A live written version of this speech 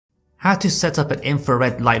How to set up an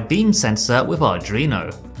infrared light beam sensor with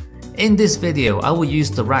Arduino. In this video, I will use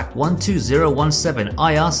the RAK12017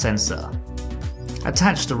 IR sensor.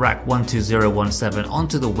 Attach the RAK12017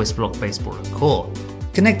 onto the WisBlock baseboard core.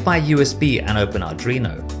 Connect by USB and open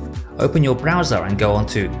Arduino. Open your browser and go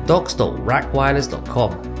onto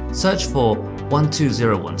docs.rakwireless.com. Search for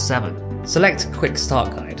 12017. Select Quick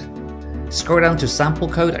Start Guide. Scroll down to Sample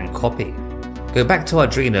Code and copy. Go back to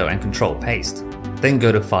Arduino and Control Paste. Then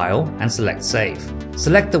go to File and select Save.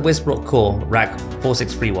 Select the WisBlock core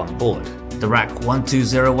RAK4631 board. The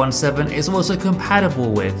RAK12017 is also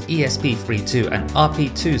compatible with ESP32 and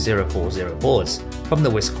RP2040 boards from the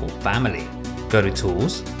WisCore family. Go to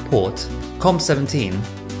Tools, Port, COM17,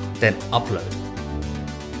 then Upload.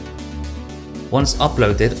 Once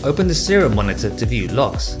uploaded, open the serial monitor to view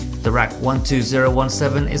logs. The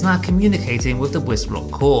RAK12017 is now communicating with the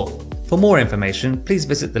WisBlock core. For more information, please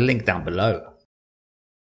visit the link down below.